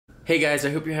Hey guys,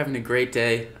 I hope you're having a great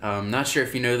day. Not sure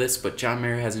if you know this, but John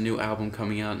Mayer has a new album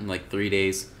coming out in like 3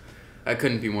 days. I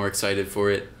couldn't be more excited for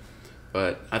it,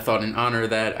 but I thought in honor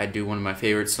of that, I'd do one of my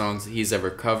favorite songs that he's ever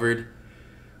covered,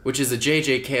 which is a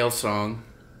Cale song.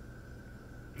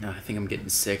 I think I'm getting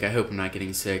sick. I hope I'm not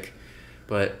getting sick,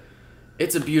 but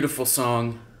it's a beautiful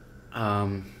song.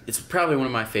 It's probably one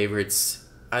of my favorites.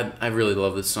 I really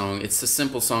love this song. It's a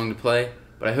simple song to play,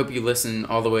 but I hope you listen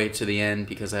all the way to the end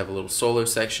because I have a little solo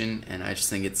section, and I just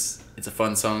think it's a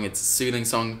fun song. It's a soothing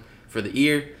song for the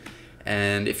ear.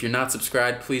 And if you're not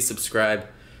subscribed, please subscribe.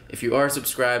 If you are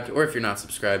subscribed, or if you're not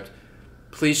subscribed,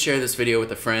 please share this video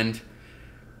with a friend.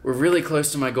 We're really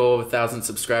close to my goal of 1,000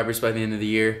 subscribers by the end of the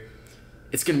year.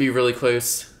 It's going to be really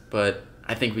close, but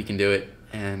I think we can do it.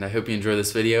 And I hope you enjoy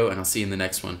this video, and I'll see you in the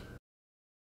next one.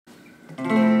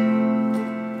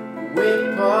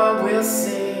 Whitball will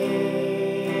sing it.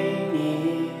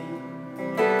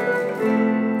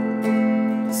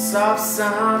 Soft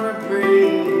summer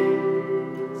breeze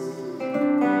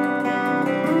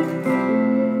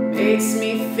makes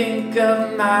me think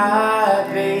of my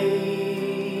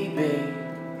baby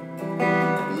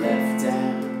left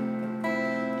out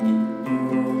in New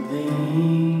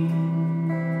Orleans.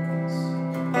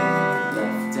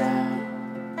 Left out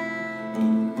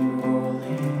in New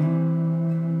Orleans.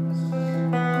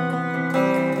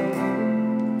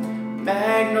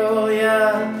 Magnolia,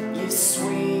 you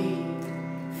sweet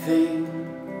thing,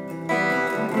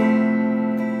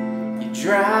 you're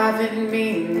driving me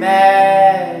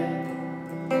mad.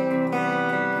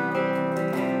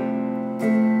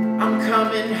 I'm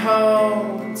coming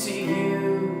home to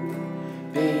you,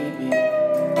 baby.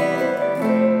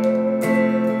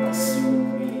 I'll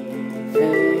soon be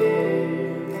there.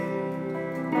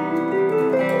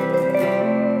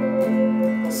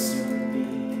 I'll soon be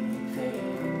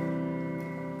there.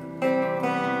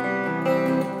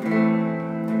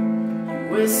 You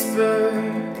whisper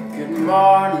good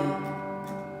morning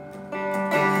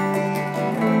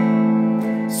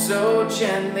so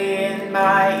gently in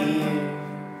my ear.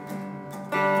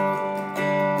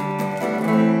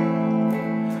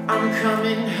 I'm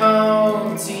coming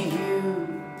home to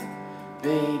you,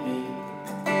 baby.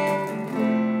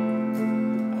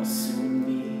 I'll soon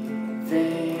be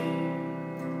there.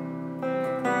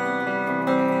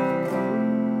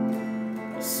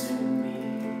 I'll soon be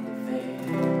there.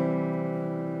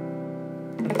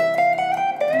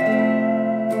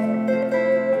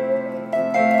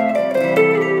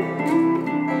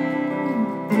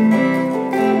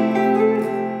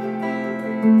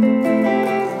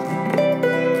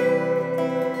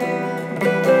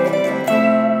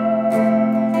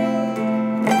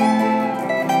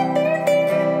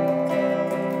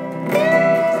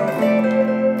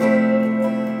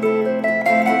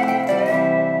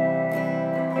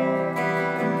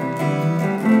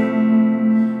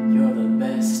 You're the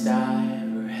best I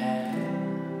ever had.